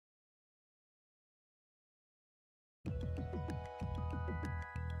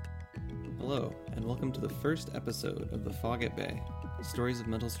Hello, and welcome to the first episode of The Fog at Bay, stories of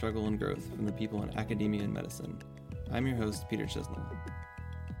mental struggle and growth from the people in academia and medicine. I'm your host, Peter Chisnell.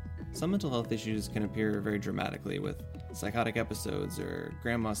 Some mental health issues can appear very dramatically with psychotic episodes or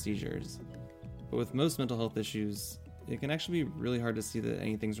grand mal seizures, but with most mental health issues, it can actually be really hard to see that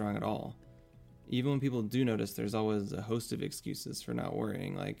anything's wrong at all. Even when people do notice, there's always a host of excuses for not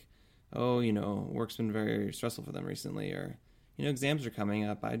worrying, like, work's been very stressful for them recently, or, exams are coming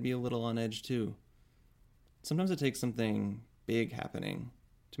up, I'd be a little on edge too. Sometimes it takes something big happening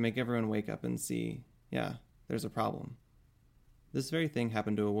to make everyone wake up and see, yeah, there's a problem. This very thing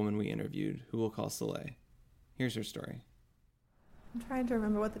happened to a woman we interviewed, who we'll call Solei. Here's her story. I'm trying to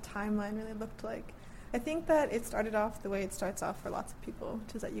remember what the timeline really looked like. I think that it started off the way it starts off for lots of people,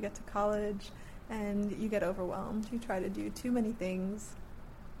 which is that you get to college and you get overwhelmed. You try to do too many things.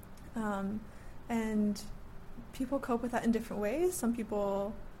 And people cope with that in different ways. Some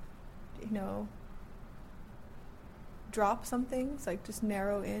people, drop some things, like just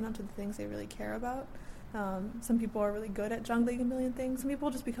narrow in onto the things they really care about. Some people are really good at juggling a million things. Some people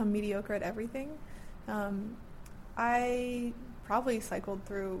just become mediocre at everything. I probably cycled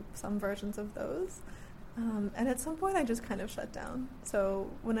through some versions of those. And at some point I just kind of shut down. So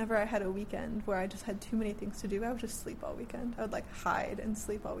whenever I had a weekend where I just had too many things to do, I would just sleep all weekend. I would hide and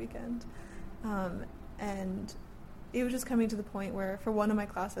sleep all weekend. And it was just coming to the point where for one of my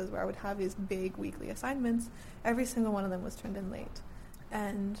classes where I would have these big weekly assignments, every single one of them was turned in late.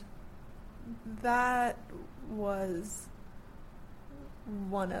 And that was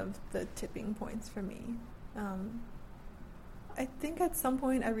one of the tipping points for me. I think at some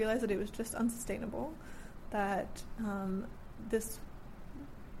point I realized that it was just unsustainable, that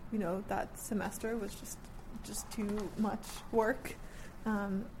that semester was just too much work,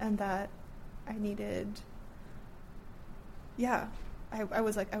 and that I needed, I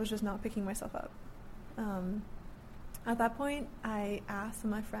was just not picking myself up. At that point, I asked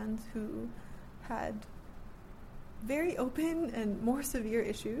some of my friends who had very open and more severe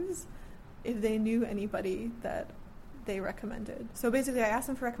issues if they knew anybody that they recommended. So basically I asked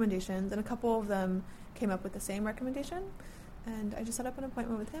them for recommendations, and a couple of them came up with the same recommendation, and I just set up an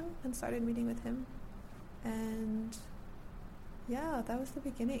appointment with him and started meeting with him. And that was the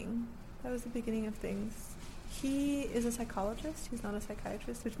beginning. That was the beginning of things. He is a psychologist. He's not a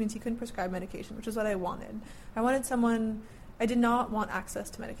psychiatrist, which means he couldn't prescribe medication, which is what I wanted. I did not want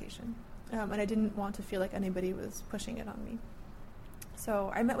access to medication, and I didn't want to feel like anybody was pushing it on me.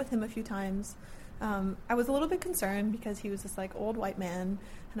 So I met with him a few times. I was a little bit concerned because he was this old white man,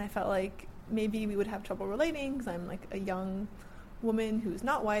 and I felt like maybe we would have trouble relating because I'm a young woman who's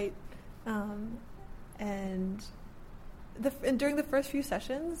not white. And during the first few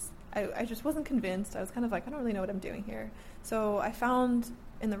sessions, I just wasn't convinced. I was kind of I don't really know what I'm doing here. So I found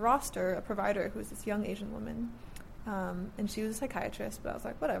in the roster a provider who was this young Asian woman, and she was a psychiatrist, but I was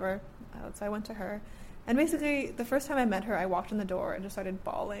like, whatever. So I went to her. And basically, the first time I met her, I walked in the door and just started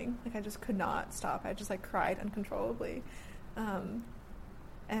bawling. I just could not stop. I just cried uncontrollably.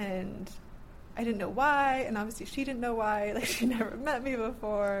 And I didn't know why, and obviously she didn't know why. She never met me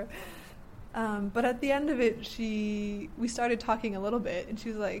before. But at the end of it, we started talking a little bit, and she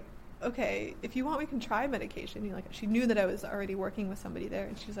was like, okay, if you want, we can try medication. She knew that I was already working with somebody there,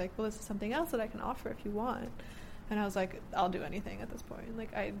 and she was like, well, this is something else that I can offer if you want. And I was like, I'll do anything at this point.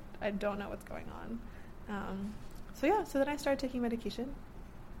 I don't know what's going on. So then I started taking medication,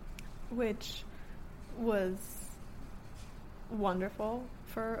 which was wonderful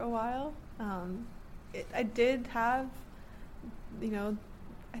for a while. I did have,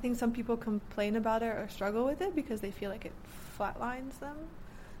 I think some people complain about it or struggle with it because they feel like it flatlines them.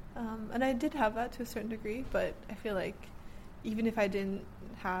 And I did have that to a certain degree, but I feel like even if I didn't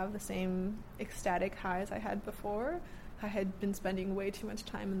have the same ecstatic highs I had before, I had been spending way too much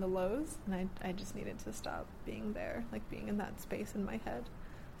time in the lows, and I just needed to stop being there, being in that space in my head.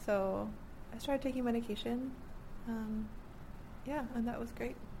 So I started taking medication, and that was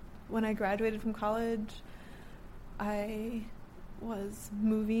great. When I graduated from college, I was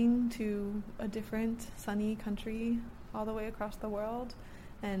moving to a different sunny country all the way across the world,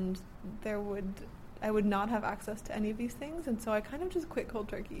 and I would not have access to any of these things, and so I kind of just quit cold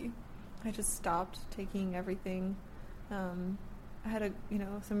turkey. I just stopped taking everything. I had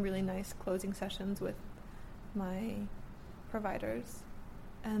some really nice closing sessions with my providers,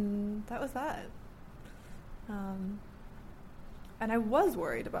 and that was that. And I was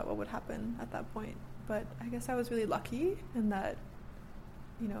worried about what would happen at that point, but I guess I was really lucky in that,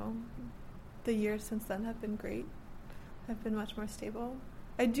 the years since then have been great. I've been much more stable.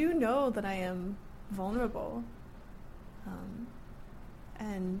 I do know that I am vulnerable,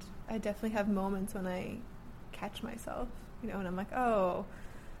 And I definitely have moments when I catch myself, and I'm like, oh,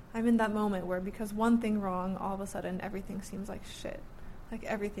 I'm in that moment where because one thing wrong, all of a sudden everything seems like shit. Like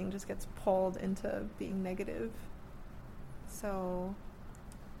everything just gets pulled into being negative. So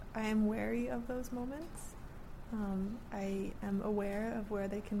I am wary of those moments. I am aware of where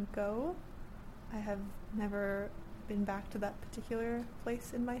they can go. I have never been back to that particular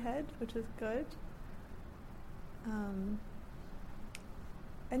place in my head, which is good.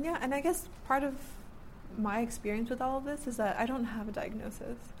 And I guess part of my experience with all of this is that I don't have a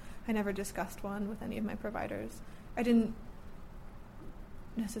diagnosis. I never discussed one with any of my providers. I didn't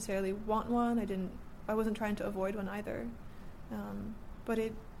necessarily want one. I wasn't trying to avoid one either. But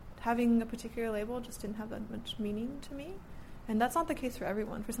having a particular label just didn't have that much meaning to me. And that's not the case for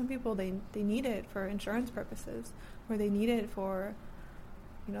everyone. For some people, they need it for insurance purposes, or they need it for,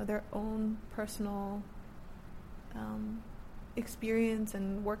 their own personal experience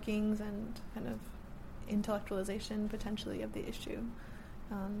and workings and kind of intellectualization potentially of the issue.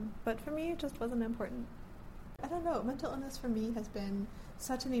 But for me, it just wasn't important. I don't know. Mental illness for me has been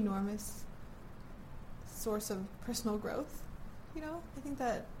such an enormous source of personal growth. I think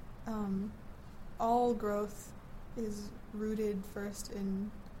that all growth is rooted first in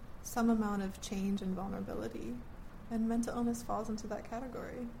some amount of change and vulnerability, and mental illness falls into that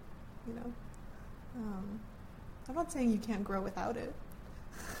category. I'm not saying you can't grow without it.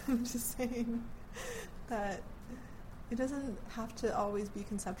 I'm just saying that it doesn't have to always be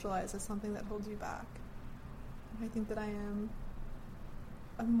conceptualized as something that holds you back. I think that I am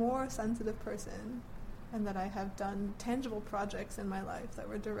a more sensitive person, and that I have done tangible projects in my life that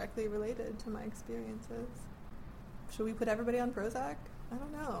were directly related to my experiences. Should we put everybody on Prozac? I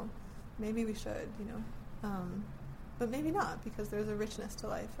don't know. Maybe we should, but maybe not, because there's a richness to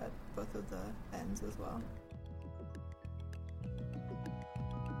life at both of the ends as well.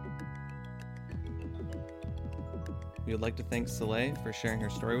 We would like to thank Solei for sharing her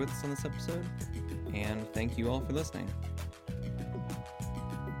story with us on this episode, and thank you all for listening.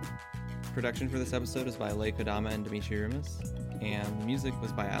 Production for this episode is by Lei Kodama and Dimitri Rumis, and the music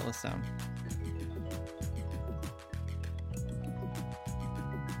was by Atlas Sound.